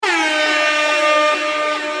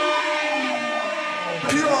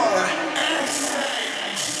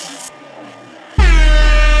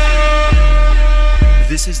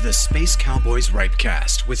is the Space Cowboys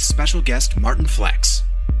Ripecast with special guest Martin Flex.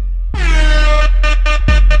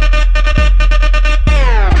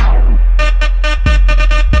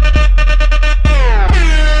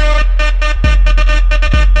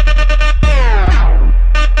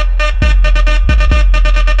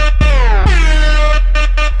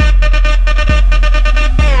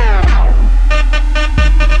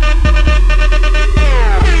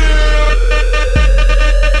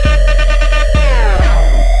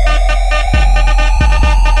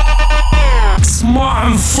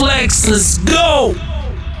 Flex, let's go!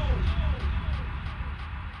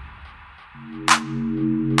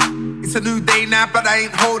 It's a new day now, but I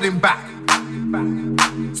ain't holding back.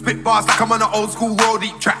 Spit bars like I'm on an old school roll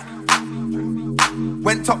deep track.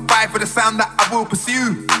 Went top 5 for the sound that I will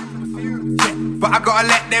pursue. Yeah, but I gotta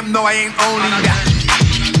let them know I ain't only that.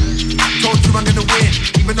 Told you I'm gonna win,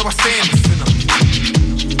 even though I sin.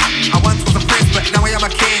 I once was a prince, but now I am a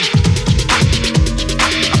king.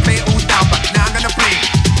 I play it all down, but now I'm gonna play.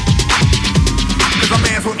 I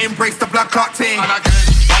may as well embrace the blood clot team. And again,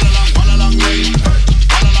 one along way,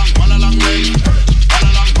 one along way,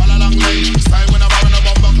 one along way. Stay when I'm in a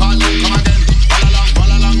bomber call, come again. One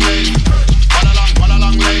along way, one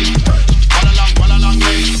along way, one along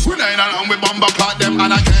way. We ain't along with bomber clot them.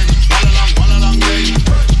 And again, one along way,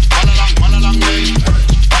 one along way,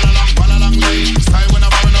 one along way. Stay when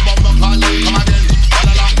I'm in a bomber call, come again.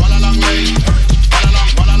 One along way, one along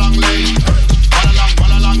way, one along way.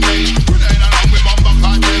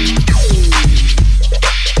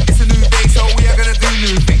 It's a new day, so we are gonna do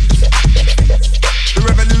new things. The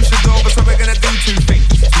revolution's over, so we're gonna do two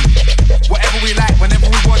things. Whatever we like, whenever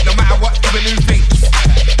we want, no matter what, even new things.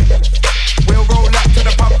 We'll roll up to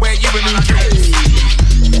the pub where you a new drinks.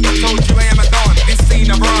 Told you I am a don, this scene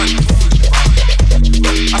I run.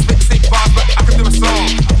 I spit sick bars, but I can do a song.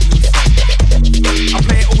 I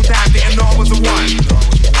play it all down, didn't know I was the one.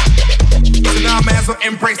 So now I may as well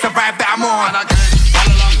embrace the vibe that I'm on.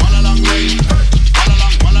 One along way,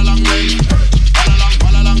 one along way,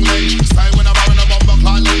 one along way. Stay when I'm in a bomber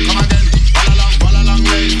call, come again. One along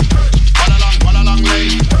way, one along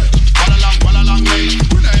way, one along way.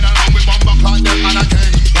 We ain't along with bomber call them and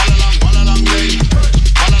again. One along way,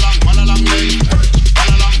 one along way,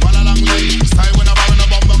 one along way. Stay when I'm in a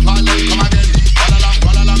bomber call, come again.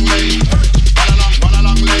 One along way, one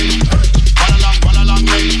along way, one along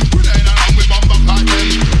way. We ain't along with bomber call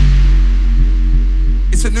them.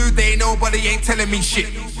 It's a new day, nobody ain't telling me shit.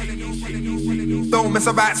 Don't mess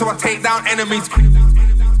about, so I take down enemies quick.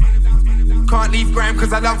 Can't leave grime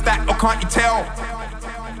cause I love that, or can't you tell?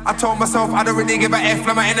 I told myself I don't really give a F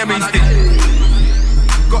like my enemies did.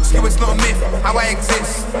 Got skill, it's not a myth, how I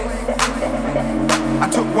exist. I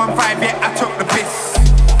took 1-5, yeah, I took the piss.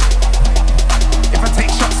 If I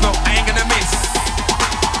take shots, no, I ain't gonna miss.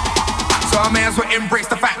 So I may as well embrace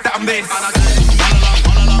the fact that I'm this.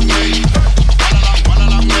 One along way.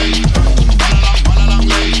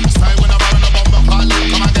 Stay when I'm in a bomber call,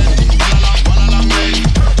 come again. One along way,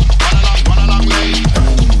 one along way,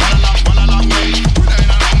 one along way. We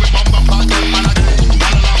ain't along with bomber call, come again.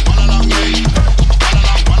 One along way,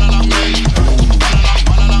 one along way,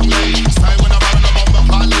 one along way. Stay when I'm in a bomber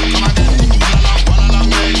call, come again. One along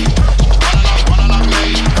way, one along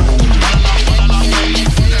way, one along way.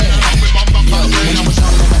 We ain't along with bomber call. When I was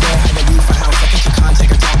young, over there, had a reefer house. I put your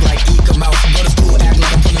contact and talk like Eka Mouse. Go to school, act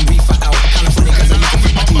like I'm pulling reefer out. Kinda funny cause I'm looking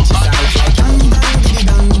for my teacher's out. It's like dun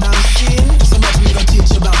shit. So much me gon'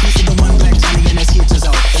 teach you about piece of the one black Johnny and his hitches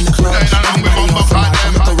out. In the club, everybody on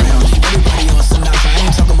Sinatra, look around. Everybody on Sinatra. I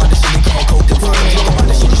ain't talking about the shit they call coke and fire. I'm talking about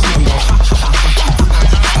the shit you see them go ha ha ha ha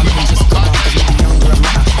ha. I mean just come out cause we the young girl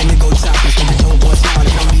rock. And they go choppers, and the dope boys now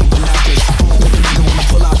they don't need binoculars. Make a nigga wanna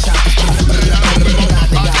pull out choppers.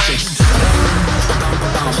 They got you.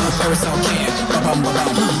 Aerosol can,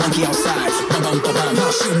 monkey outside,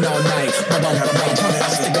 shooting all night,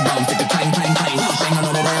 stick a bomb, fit the clang, bang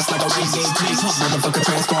on that ass like a G-G-G. Motherfucker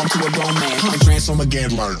transform to a grown man, and transform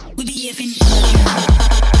again, learn. We be effing.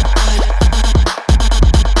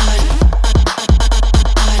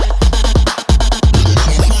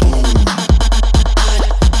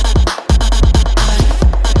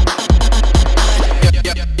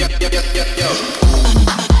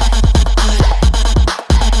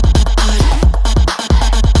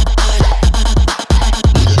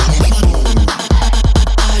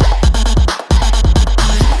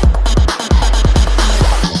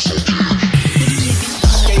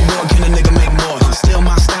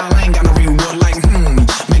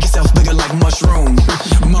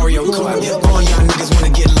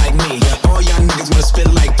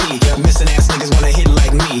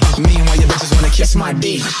 my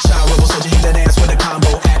D. Child rebel soldier, hit that ass with a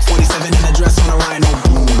combo.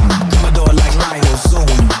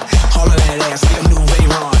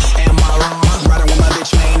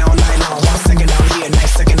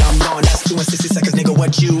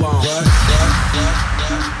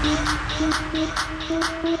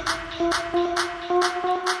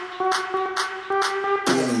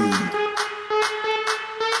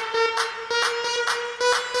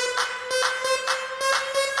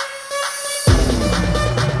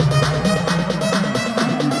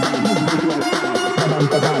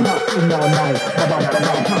 all night. Turn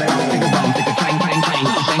it on, think about, think a clang, clang, clang.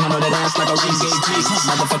 Bang on that ass like a G.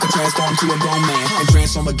 Motherfucker transform to a grown man and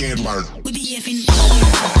transform again like. We be effing.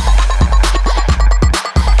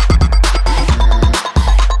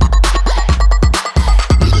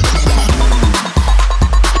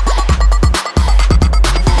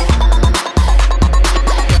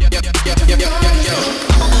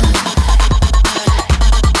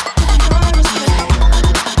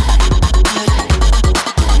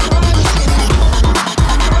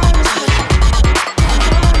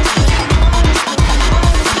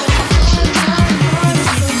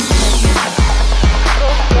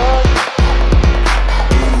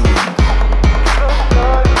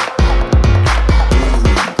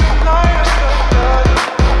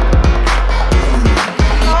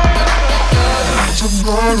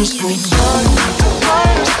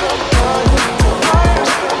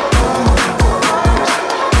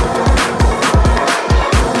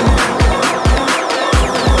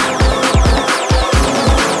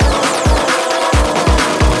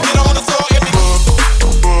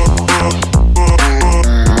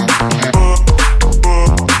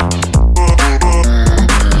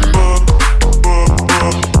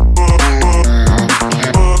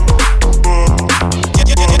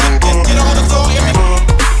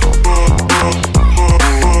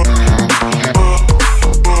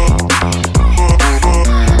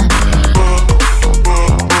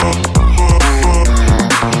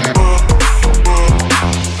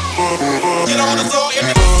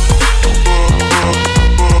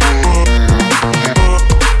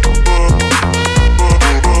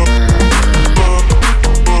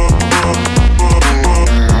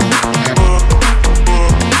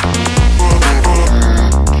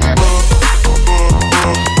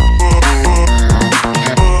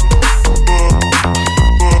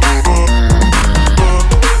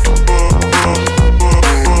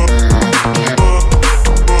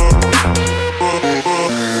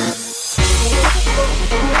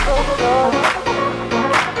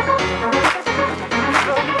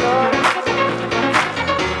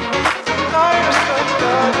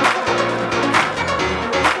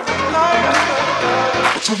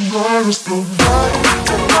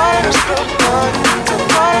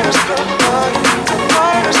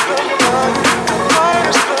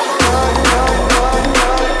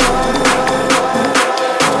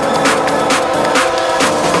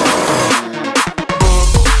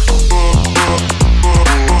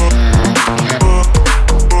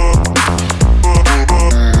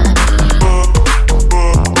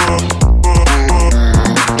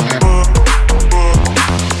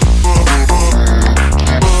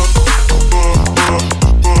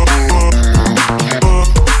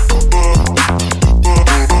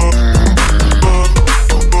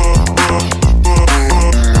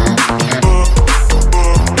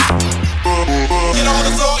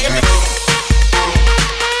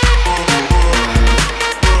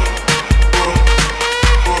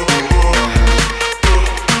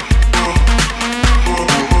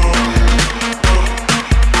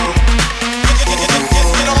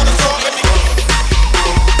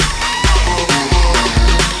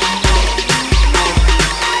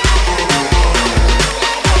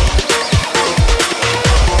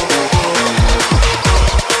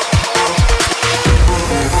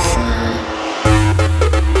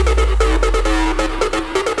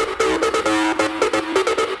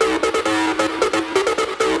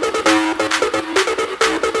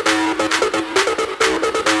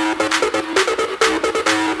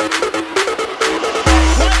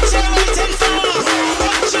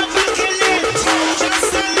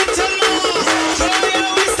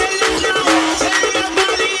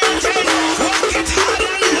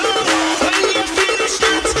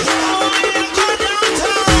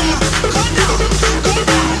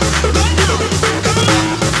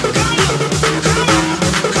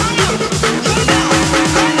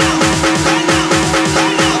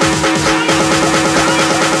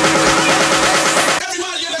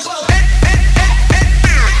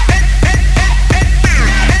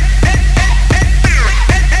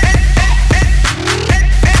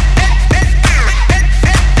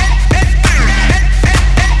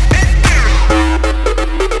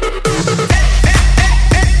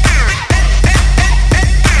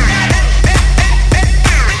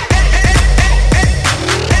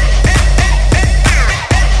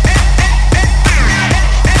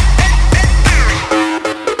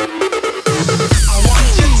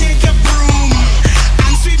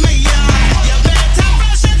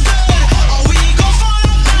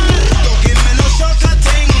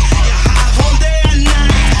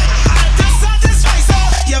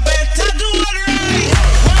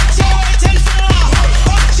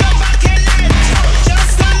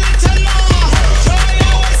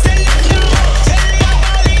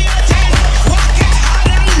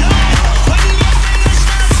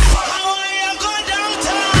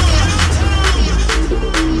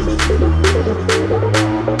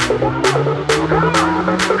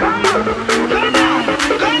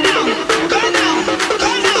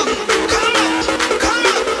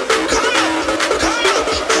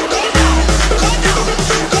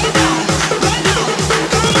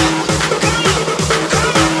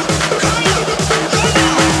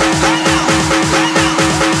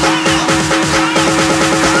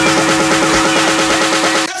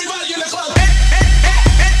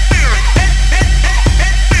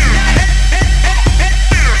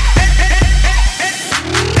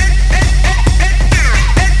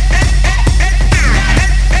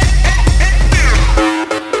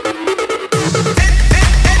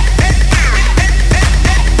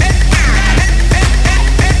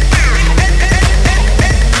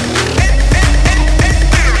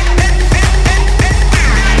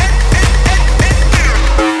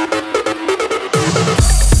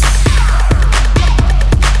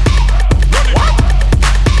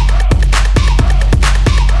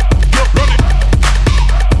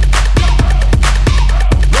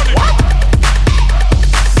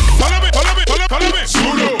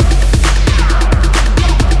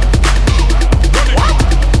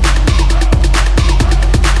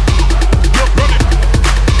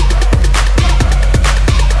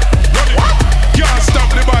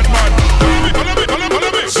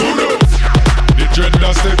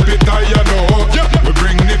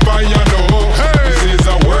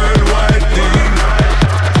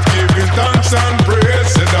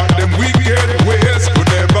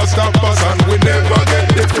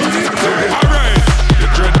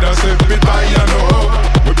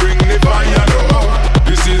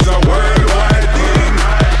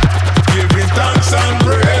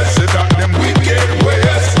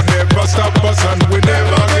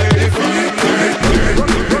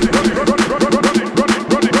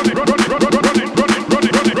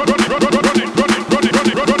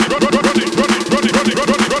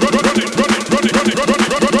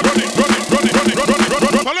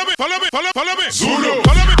 follow me. Zulu.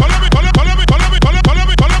 Follow me, follow me, follow me, follow me, follow me, follow me,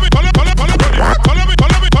 follow me, follow me, follow me, follow me,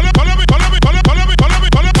 follow me, follow me, follow me, follow me, follow me, follow me, follow me, follow me,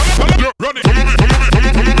 follow me, follow me, run it.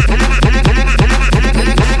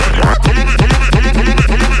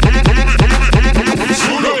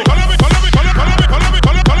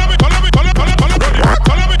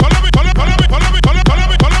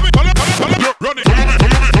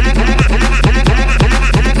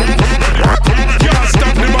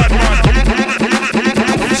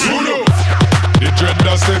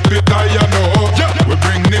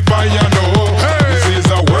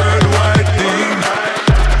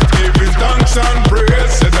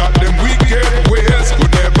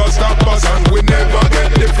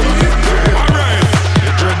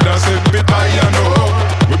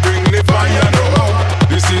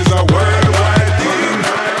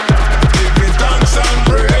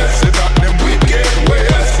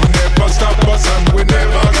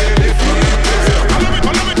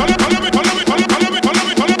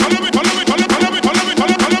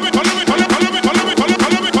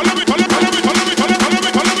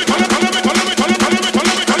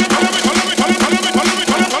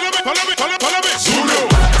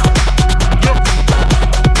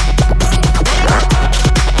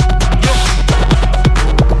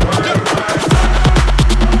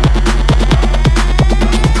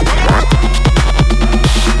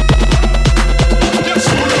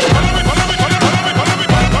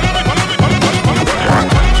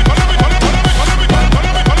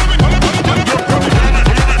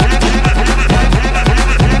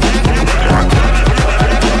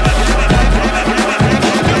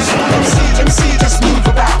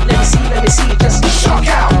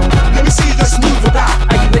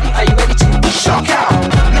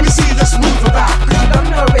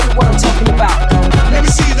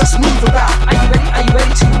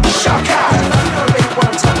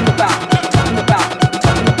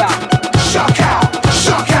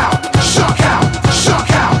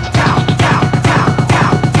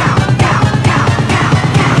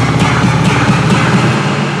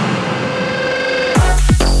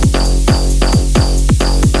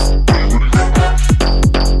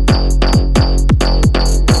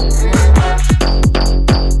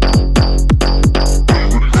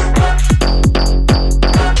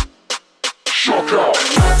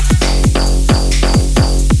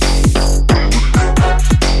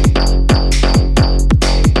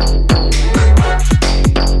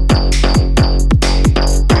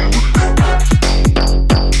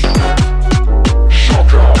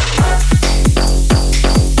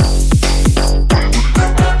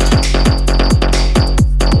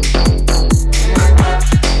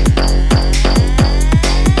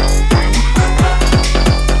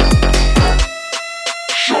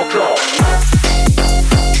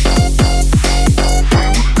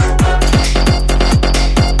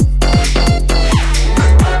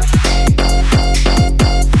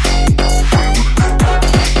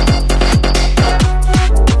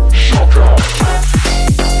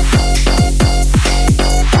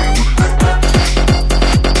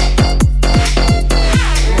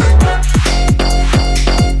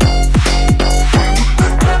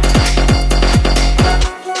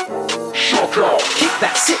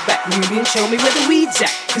 Show me where the weed's at,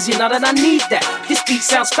 cause you know that I need that. This beat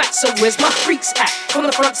sounds fat, so where's my freaks at? From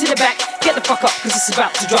the front to the back, get the fuck up, cause it's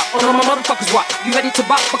about to drop. Oh no, my motherfuckers, what? You ready to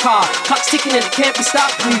bop a car? Clock's ticking and it can't be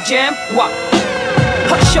stopped. New jam, what?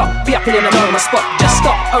 Hot shot, be up and in the middle of my spot. Just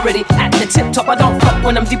stop already at the tip top. I don't fuck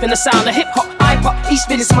when I'm deep in the sound of hip hop. I pop, each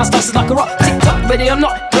video's my stance is like a rock. Tick tock, ready or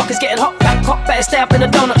not, block is getting hot. Back hot, better stay up in the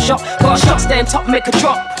donut shop. Got a shot, stay on top, make a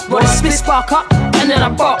drop. Roll a spit spark up, and then I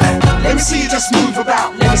bop. Let me see you just move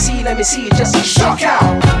about. Let me see you just shock out.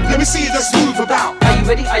 Let me see you just move about. Are you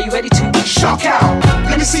ready to shock out?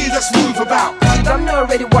 Let me see you just move about. You don't know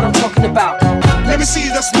already what I'm talking about. Let me see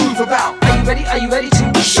you just move about. Are you ready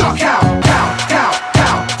to shock out? Cow, cow,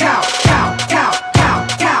 cow, cow, cow, cow, cow,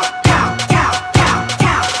 cow, cow, cow, cow,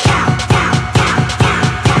 cow, cow,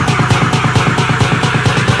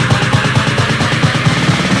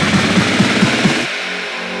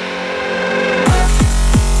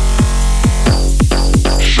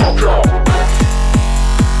 shock out.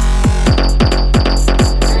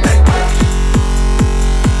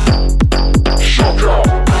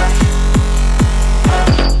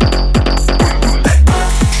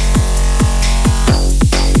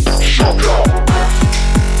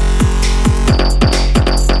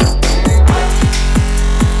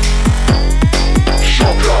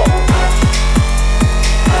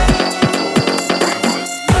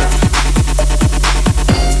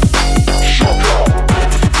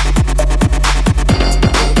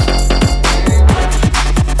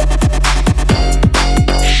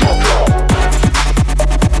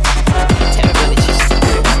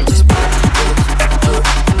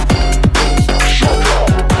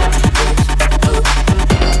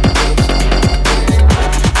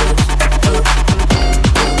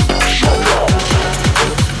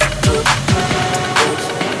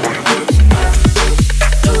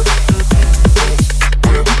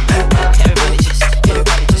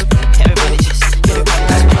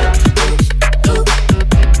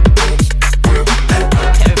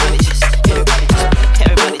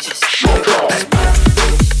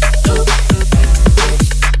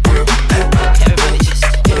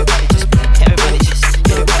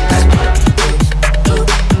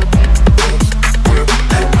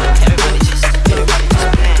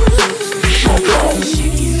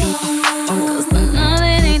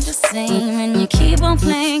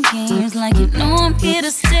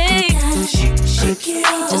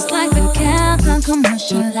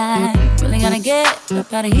 like really gotta get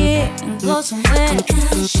up out of here and go somewhere.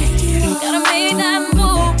 Gotta make that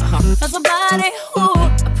move. Find somebody who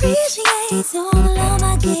appreciates all the love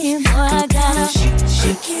I give. Boy, I gotta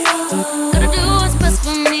shake it off. Gotta do what's best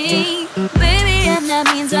for me, baby, and that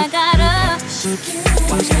means I gotta shake it off.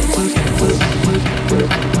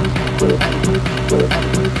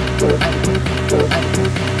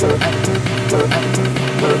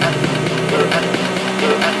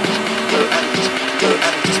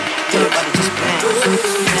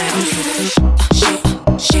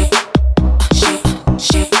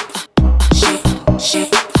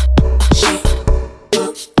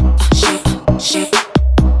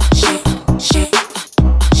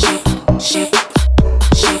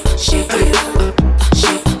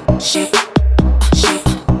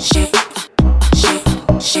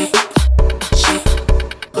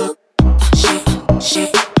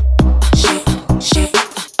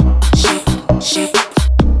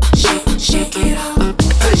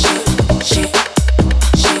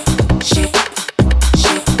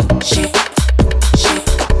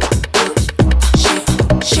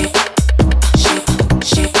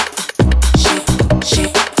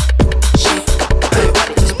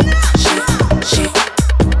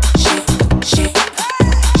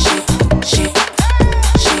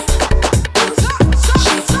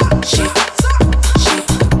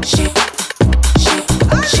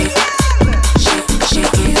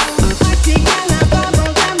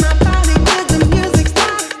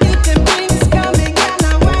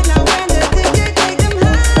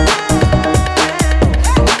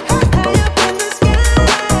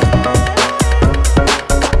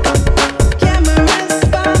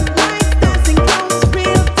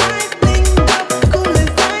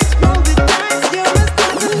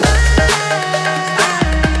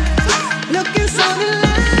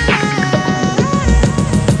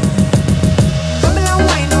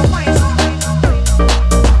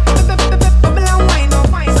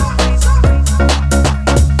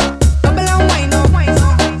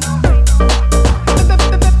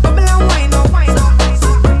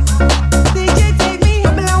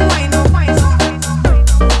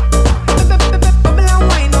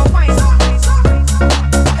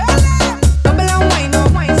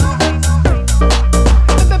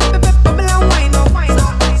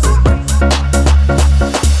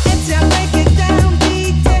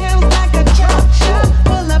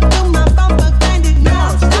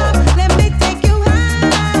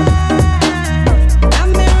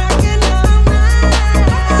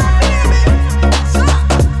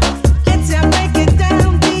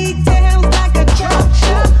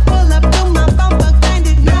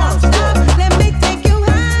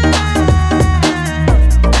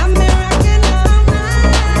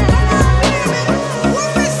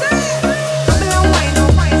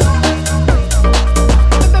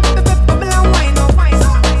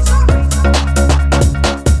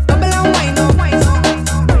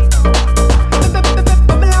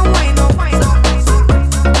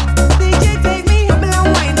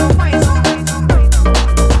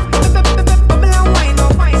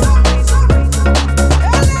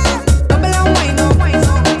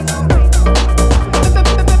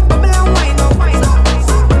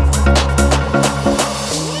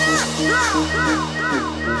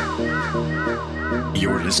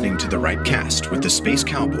 Space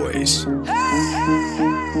Cowboys.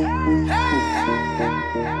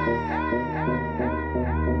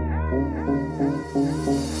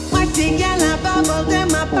 Watch the yellow bubble in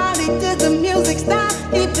my body till the music stop.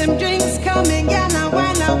 Keep them drinks coming, yellow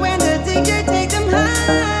when the DJ take them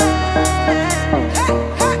high,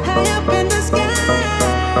 high up in the sky.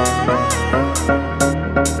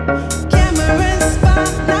 Cameras,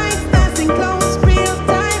 spotlights, dancing close, real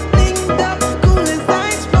time, blinged up, cool as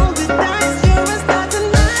ice, roll the dice, you're a star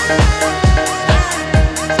tonight,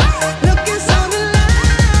 looking so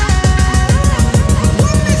alive.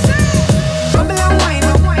 What we say? Bubble and wine,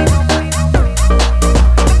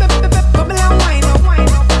 bubble and wine,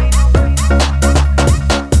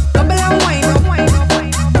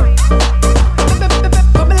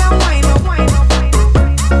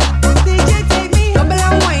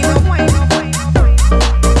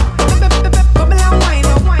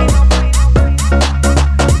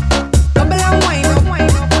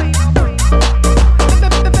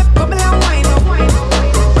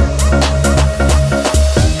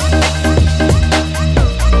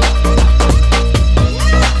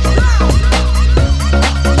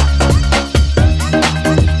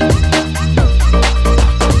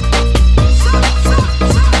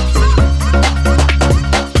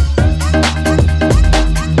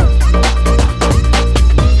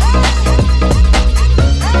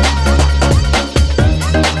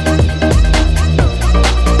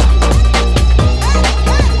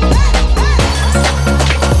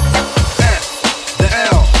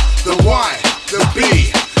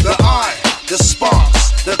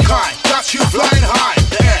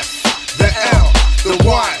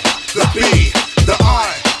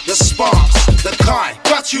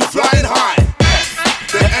 got you flying high.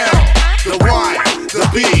 The L, the Y, the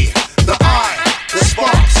B, the I, the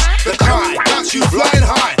sparks, the chi, got you flying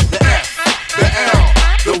high. The F, the L,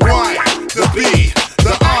 the Y, the B,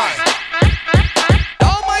 the I.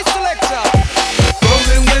 All my selector.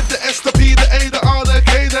 Rolling with the S, the P, the A, the R, the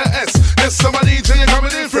K, the S. Yes, somebody DJ, you're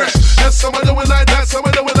coming in fresh. Yes, somebody do it like that,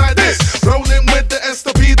 somebody do it like this. Rolling with the S,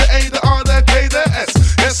 the P, the A, the R, the K, the S.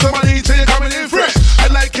 Yes, somebody DJ, you're coming in fresh. I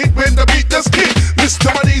like it when the beat does kick.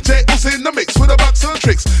 Mr. DJ who's in the mix with a box of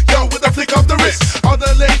tricks. Yo, with a flick of the wrist. All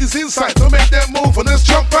the ladies inside, don't make them move and let's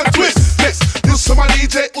jump and twist. Yes, this is my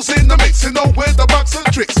DJ who's in the mix. You know where the box of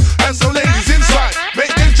tricks. And some ladies inside,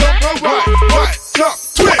 make them jump and right, jump,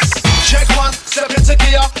 twist. Check one, step into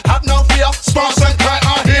gear, have no fear. Sparks and kite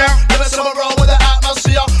are here. Never summer roll with the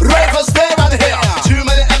atmosphere. Ravers there and here. Too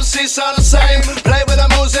many MCs sound the same. Play with the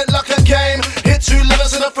music like a game. Hit two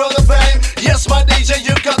livers and I throw the fame. Yes, my DJ,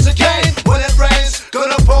 you've got to gain. When it rains,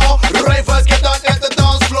 gonna pour. Ravers get down at the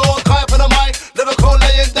dance floor. Kite on the mic, lyrical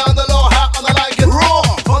laying down the law. Hat on the like it raw.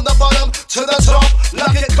 From the bottom to the top,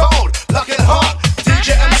 like it cold, like it hot.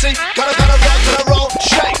 DJ MC, gotta rock to the roll.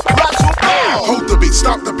 Shake, rattle, Hold the beat,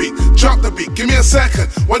 stop the beat, drop the beat, give me a second.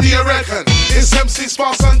 What do you reckon? It's MC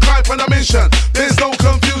Sparks and Clive on a mission. There's no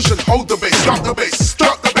confusion. Hold the bass, stop the bass,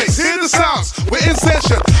 stop the bass. Hear the sounds, we're in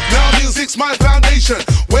session. Now music's my foundation.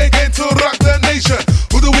 We're going to rock the nation.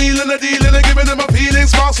 With the wheel and the deal and giving them a feeling.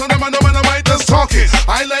 Sparks on them and the mic just talking.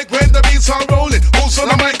 I like when the beats are rolling. Also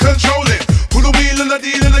the mic controlling. With the wheel and the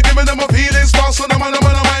deal and giving them a feeling. Sparks on them and the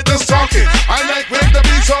mic just talking. I like when the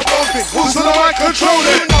beats are bumping. Who's on the mic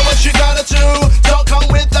controlling? You know what you gotta do. Don't come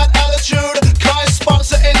with that attitude. Kai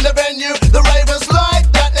Sparks are in the venue. The ravers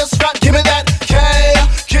like that. It's fat. Give me that K.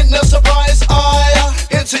 Kidney surprise. I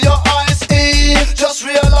into your eyes. E. Just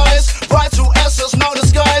realize. Right to S's, no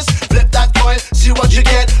disguise. Flip that coin. See what you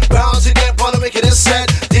get. Bound to get. Wanna make it is set.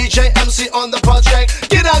 DJ MC on the project.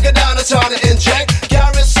 Get down and turn it inject.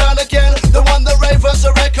 Gary sound again. The one the ravers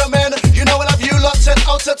recommend. You know what I've you lot 10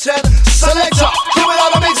 out of 10. Selector. Give it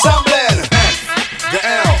all a big sampling. The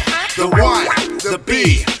L, the Y, the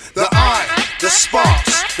B, the I, the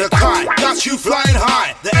sparks, the chi, got you flying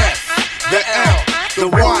high. The F, the L, the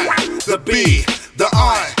Y, the B, the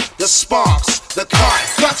I, the sparks, the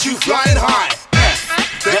chi, got you flying high.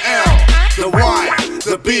 F, the L, the Y,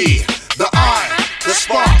 the B, the I, the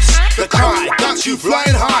sparks, the chi, got you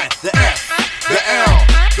flying high. The F, the L,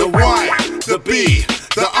 the Y, the B,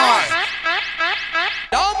 the I.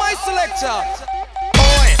 Now my selector.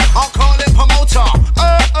 Oi, I'll call it promoter.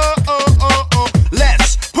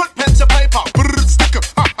 Let's put pen to paper. Sticker,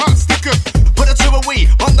 sticker. Put it to a we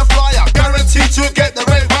on the flyer. Guaranteed to get the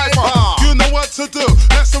rave viper. You know what to do.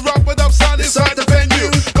 That's the wrap it up sound inside the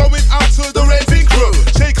venue. Going out to the raving crew.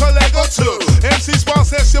 Shake a leg or two. MC Sparks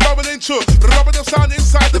says you're rubbing in true. Rub it up sound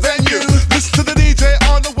inside the venue. Listen to the DJ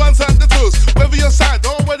on the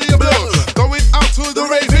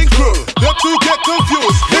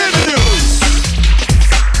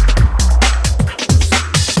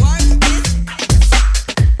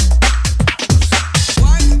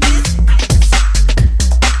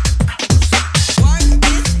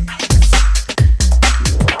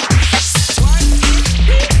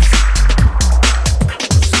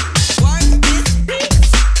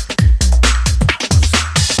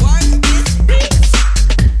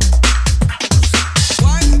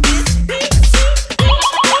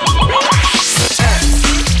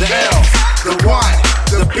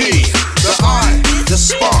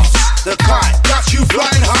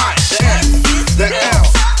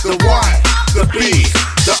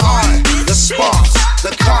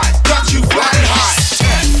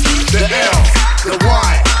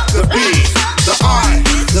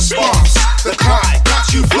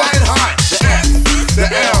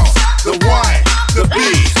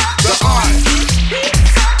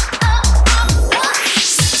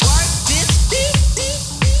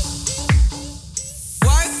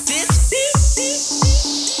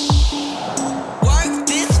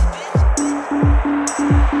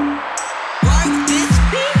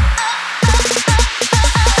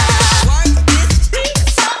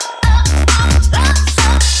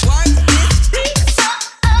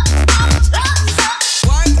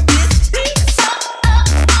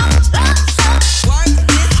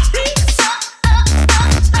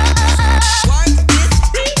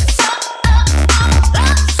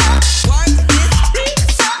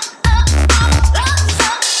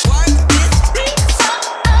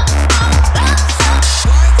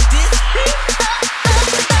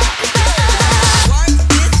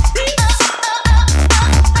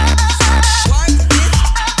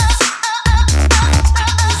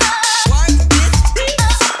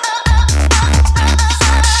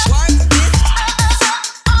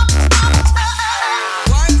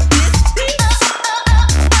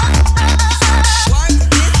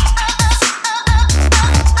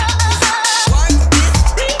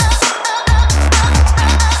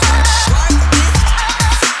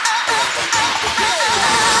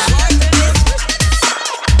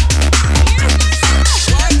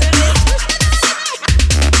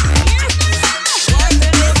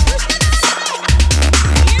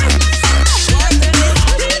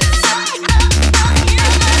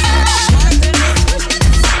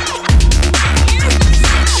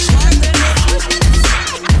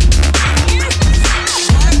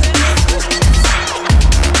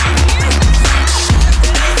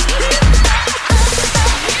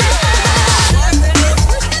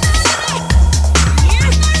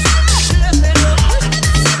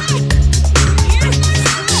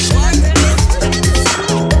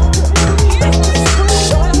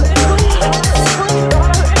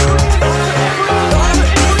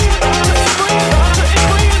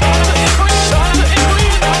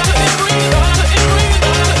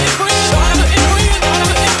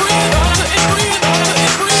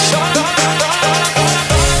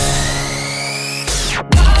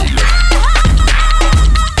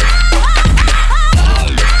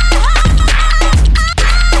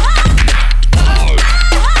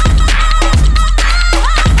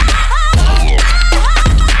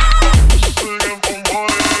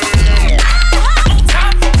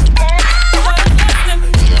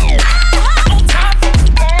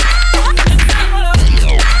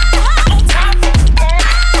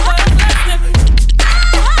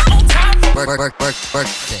work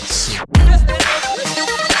this shit.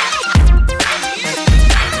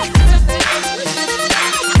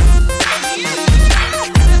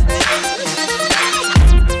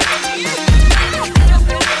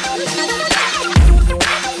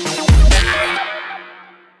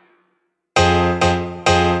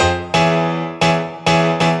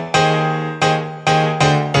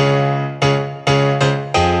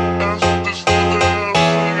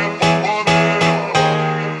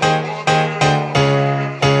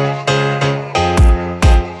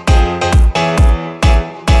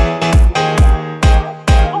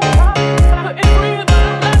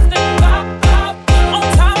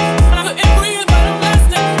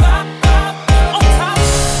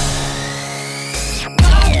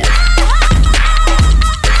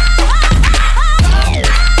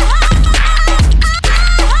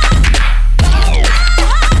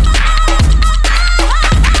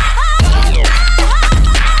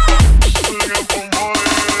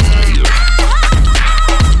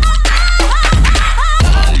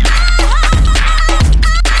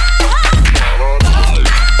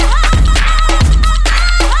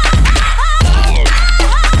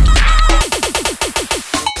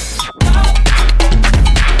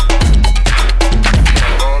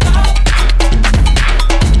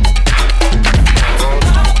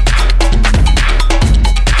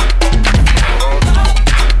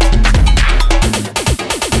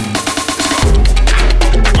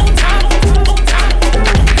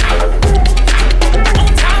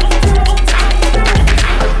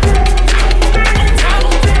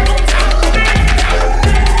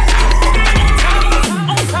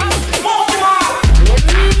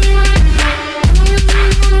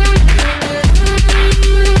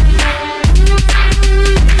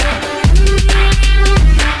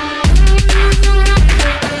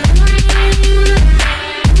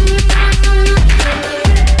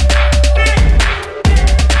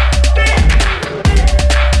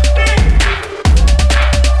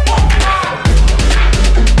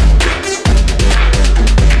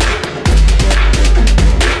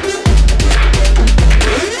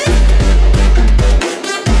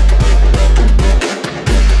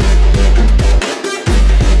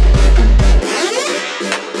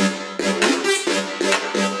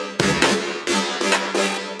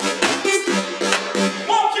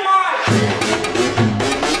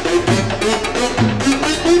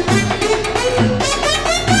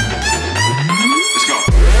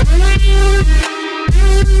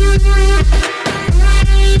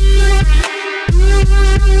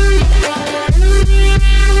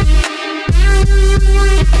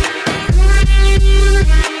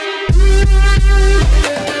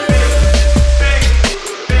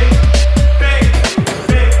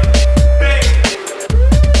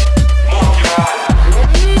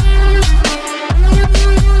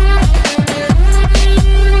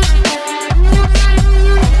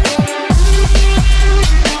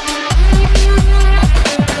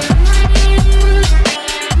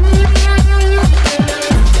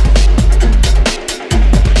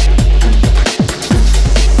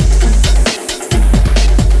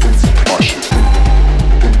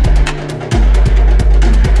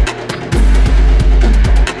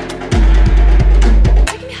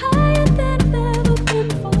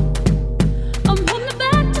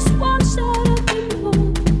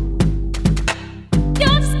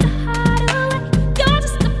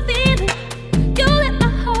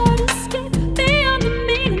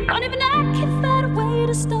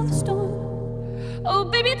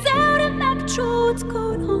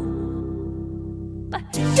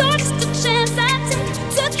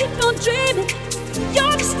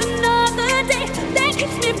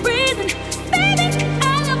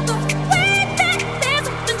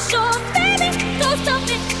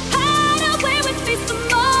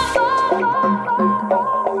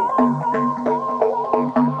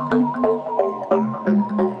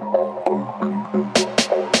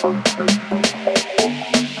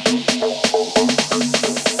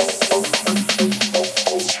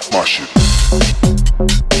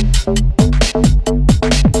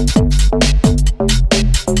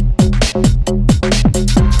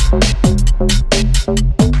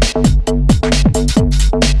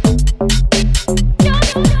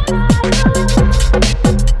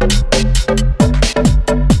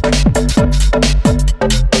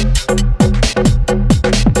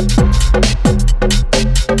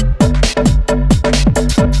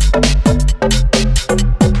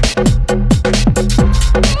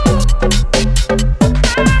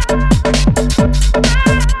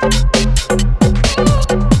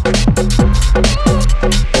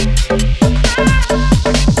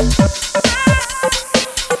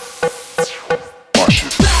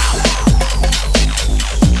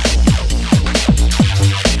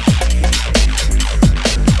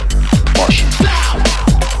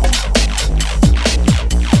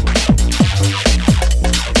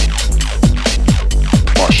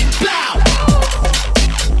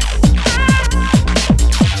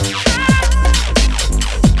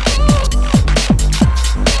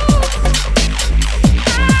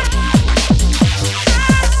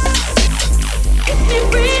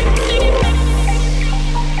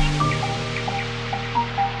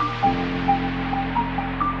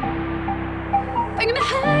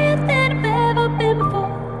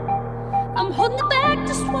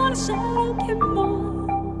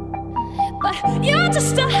 but you're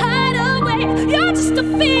just a hideaway. You're just a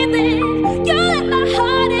feeling. You let my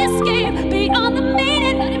heart escape beyond the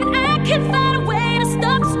meaning. Not even I can find a way to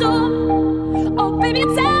stop the storm. Oh, baby,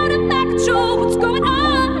 it's out of my control. What's going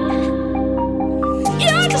on?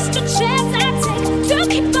 You're just a chance I take to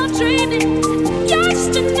keep on dreaming. You're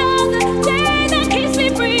just another day that keeps me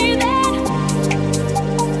breathing.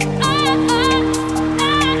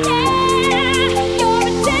 You're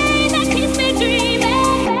a day that keeps me dreaming.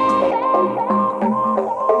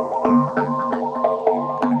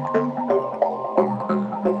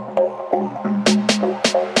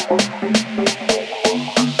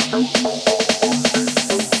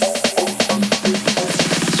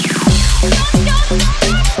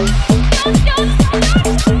 You're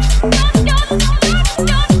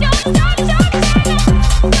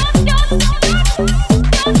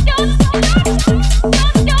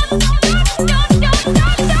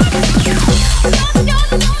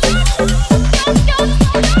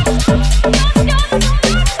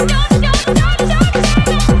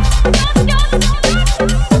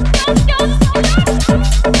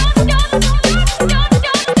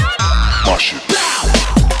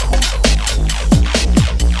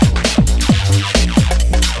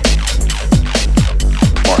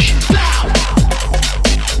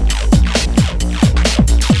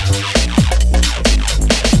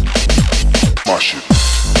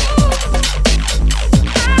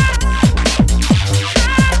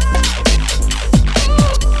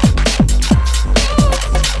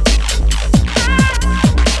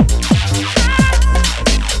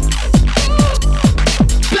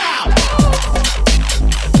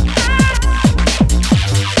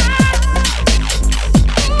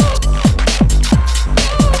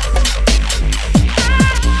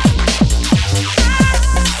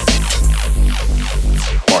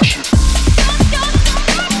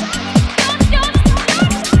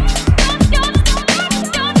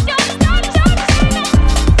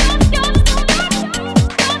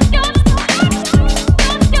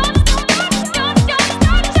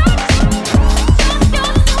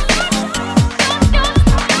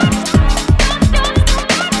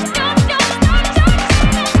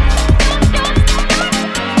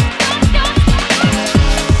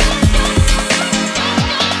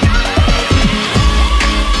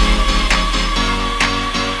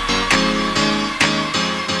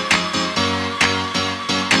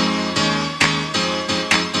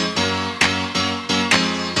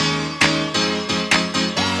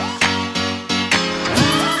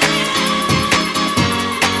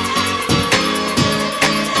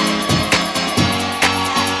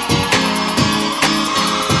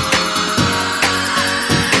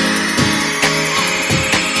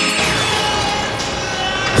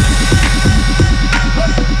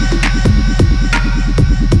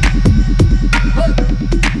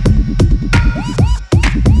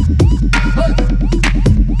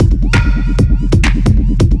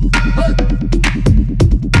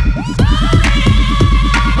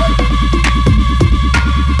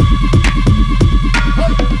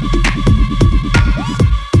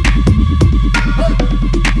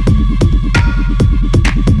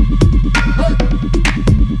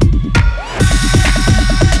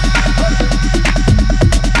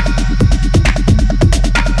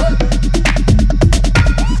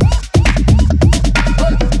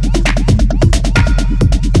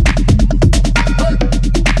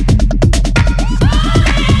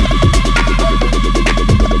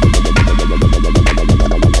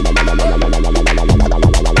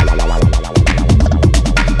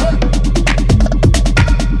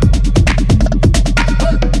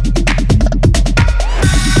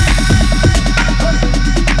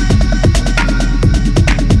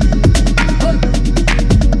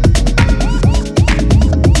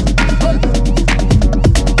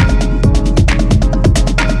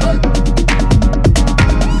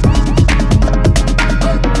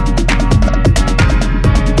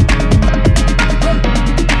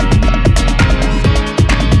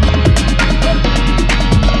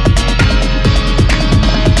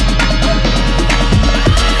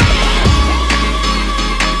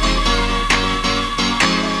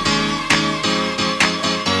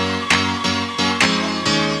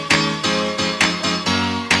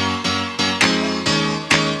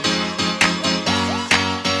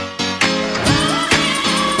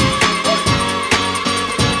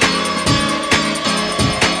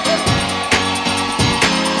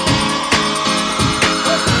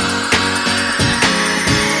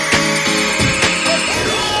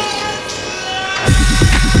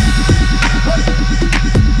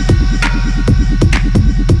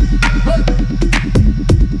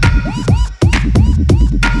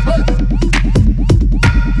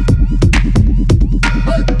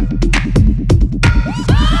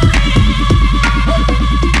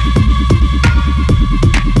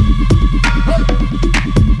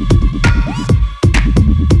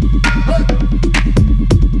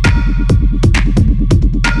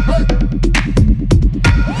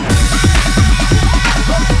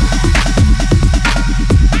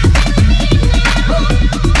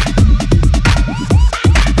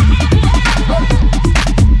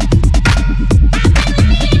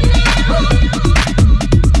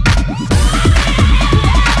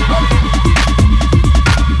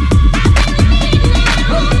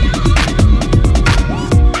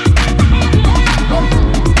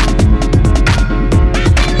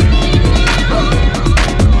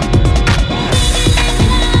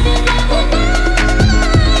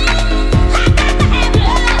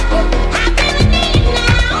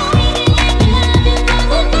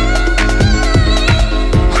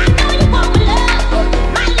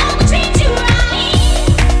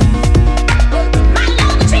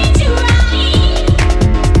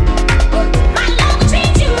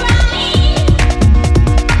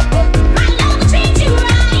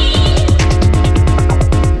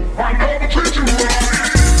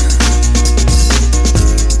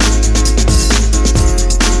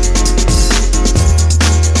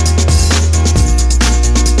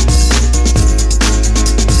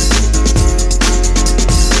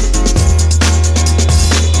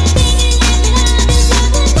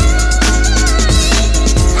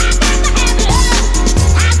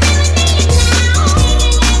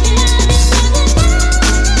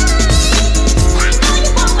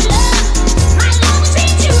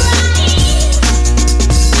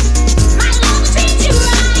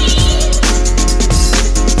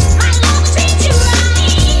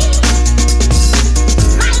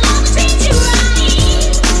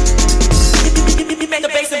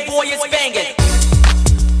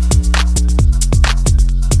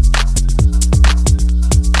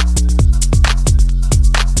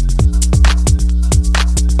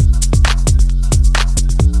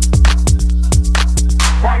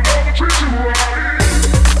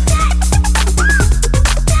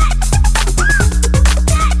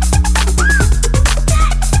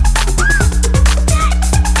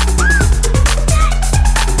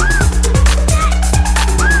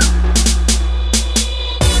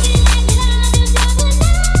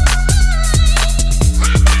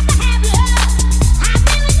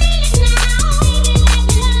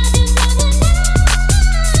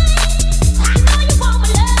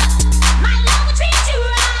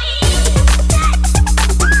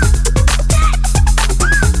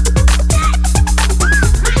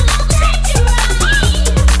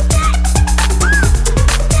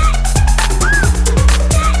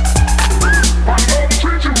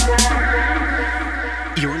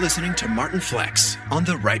Flex on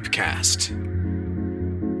the Ripecast.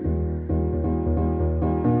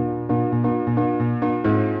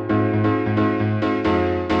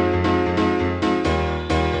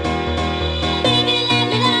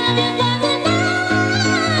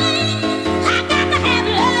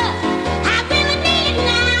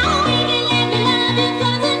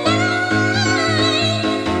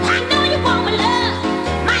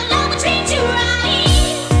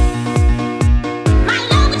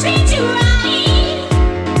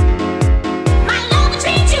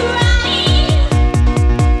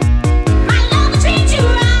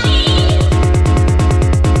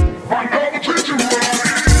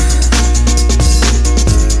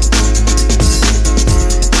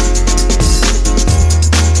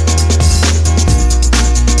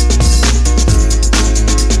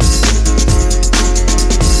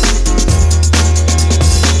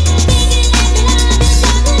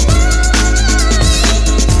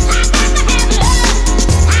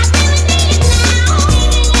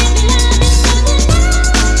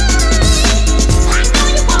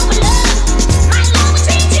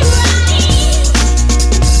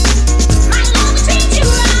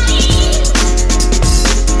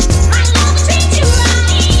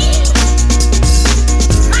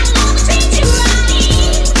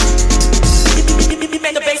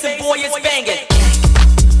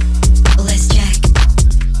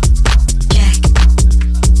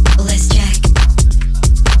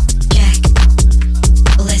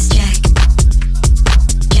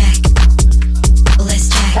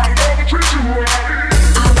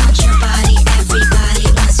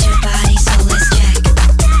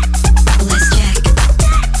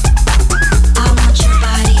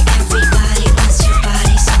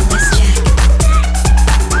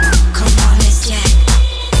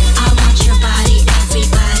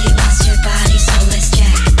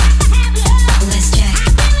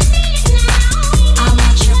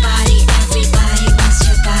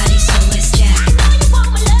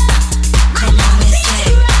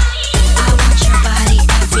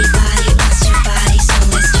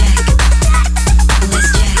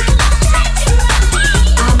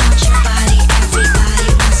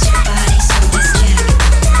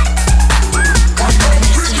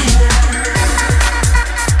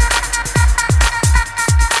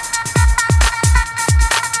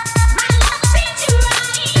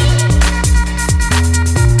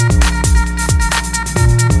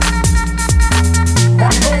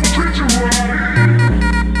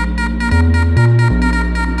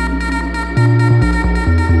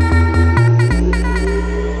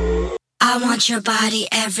 Your body,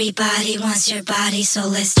 everybody wants your body, so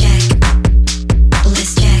let's check.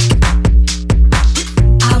 Let's check.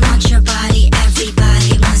 I want your body,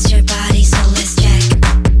 everybody wants your body, so let's check.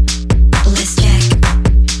 Let's check.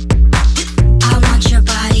 I want your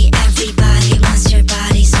body, everybody wants your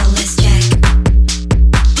body, so let's check.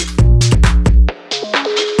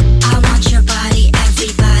 I want your body,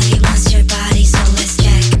 everybody wants your body, so let's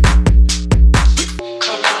check.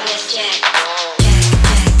 Come on, let's check.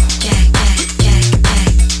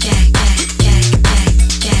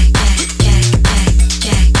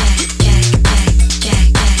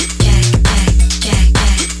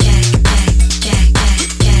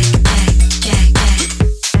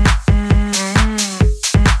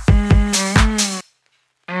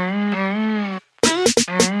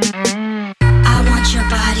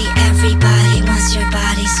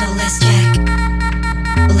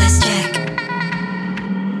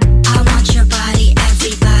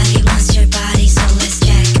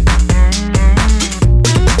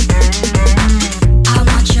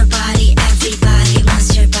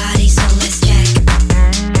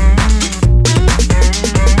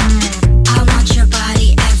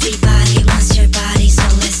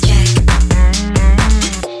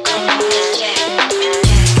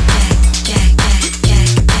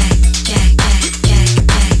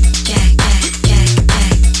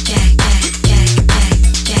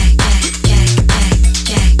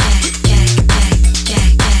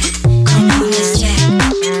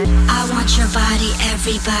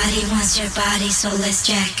 So let's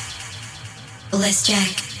check. Let's check.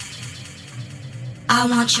 I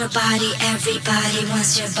want your body, everybody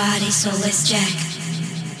wants your body, so let's check.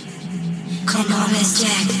 Come on, let's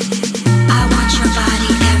check. I want your body,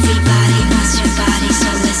 everybody wants your body, so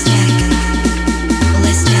let's check.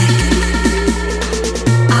 Let's check.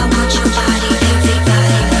 I want your body,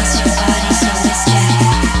 everybody wants your body, so let's check.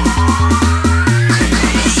 Come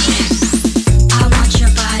on, let's check. I want your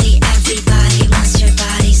body, everybody wants your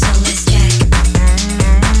body, so let's check.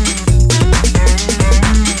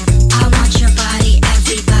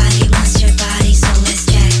 Everybody wants your body, so let's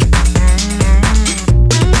check.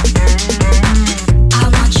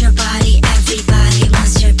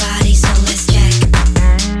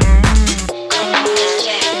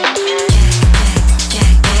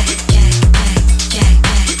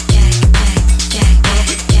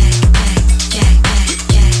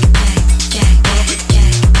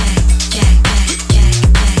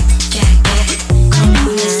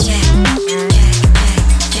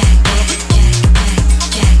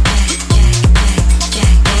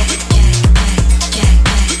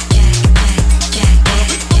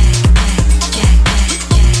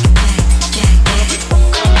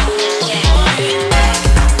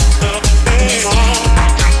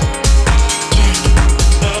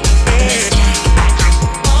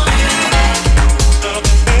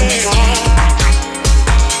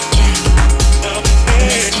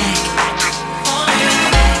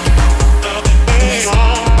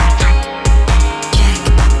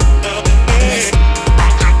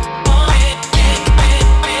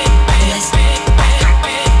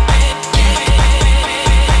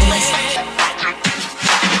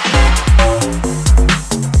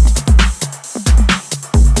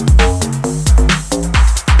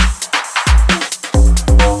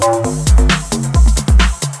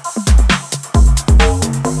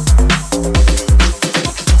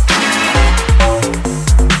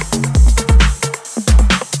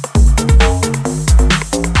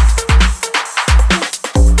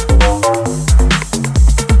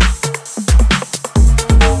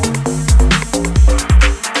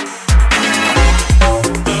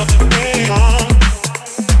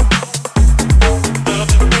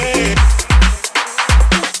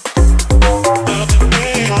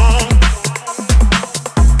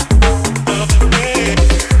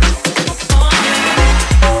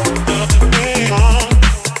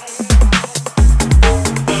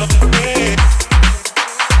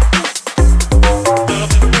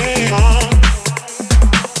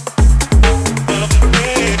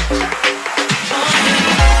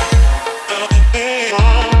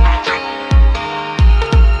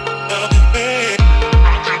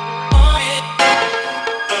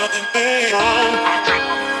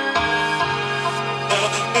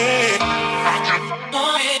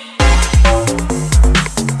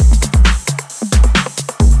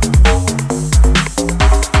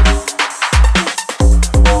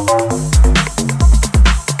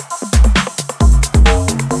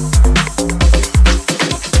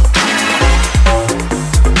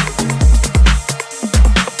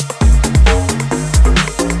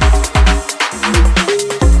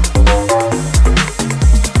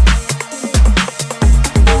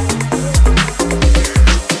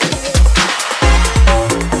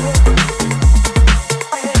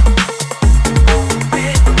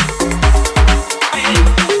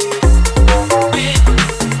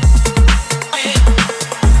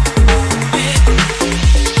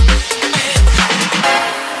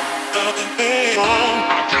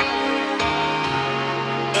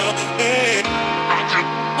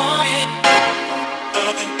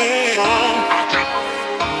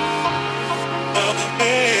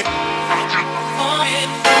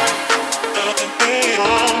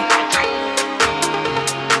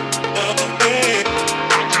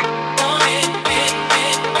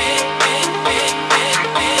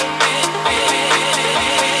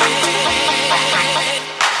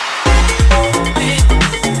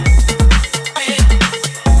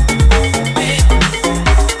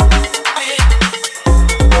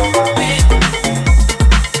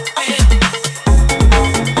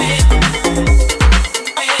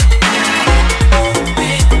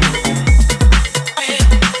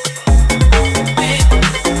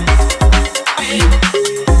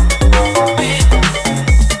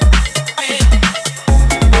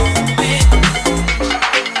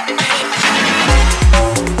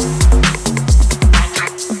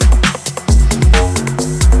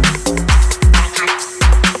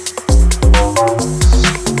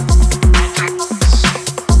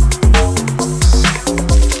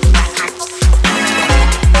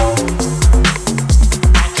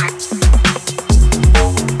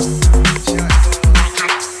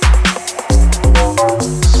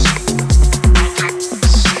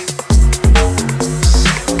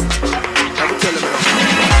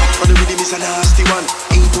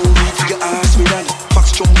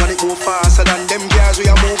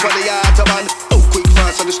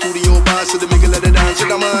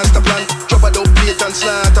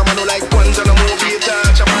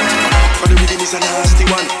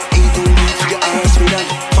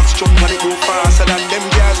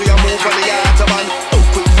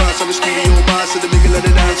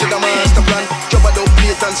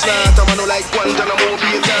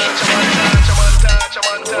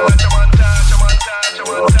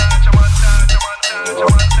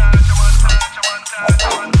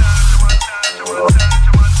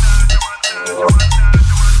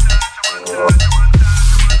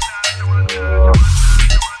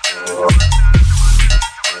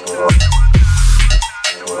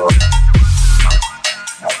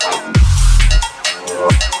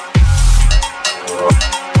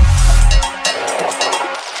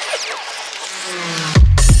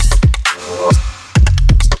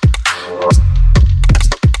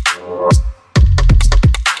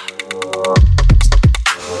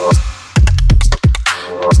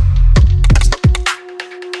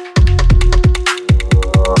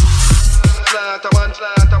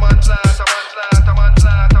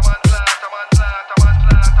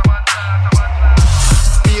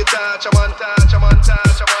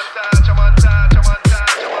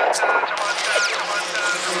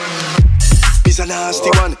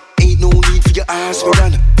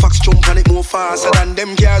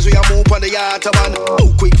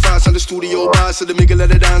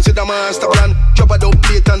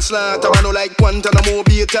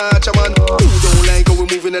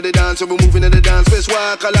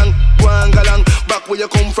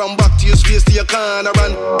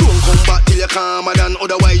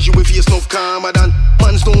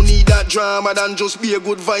 Just be a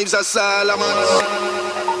good vibes as Salaman.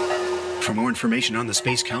 For more information on the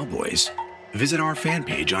Space Cowboys, visit our fan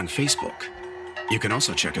page on Facebook. You can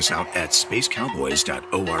also check us out at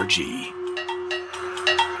spacecowboys.org.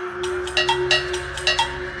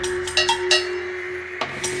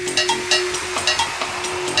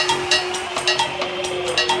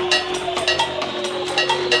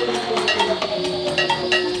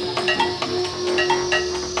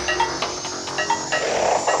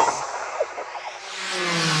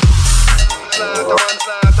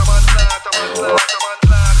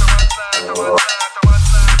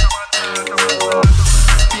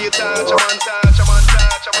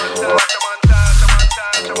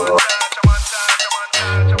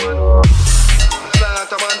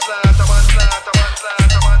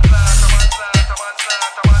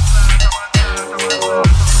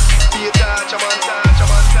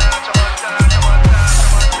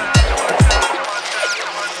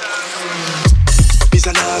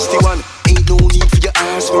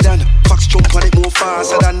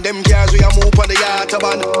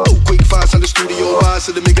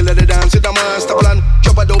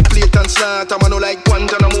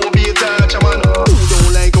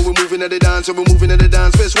 So we're moving in the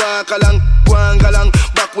dance space, walk along, go and along.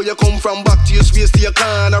 Back where you come from, back to your space, to your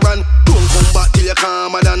corner run. Don't come back till you're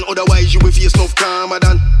calmer than, otherwise you will face enough calmer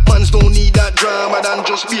than. Mans don't need that drama than,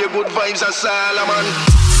 just be a good vibes as Salaman.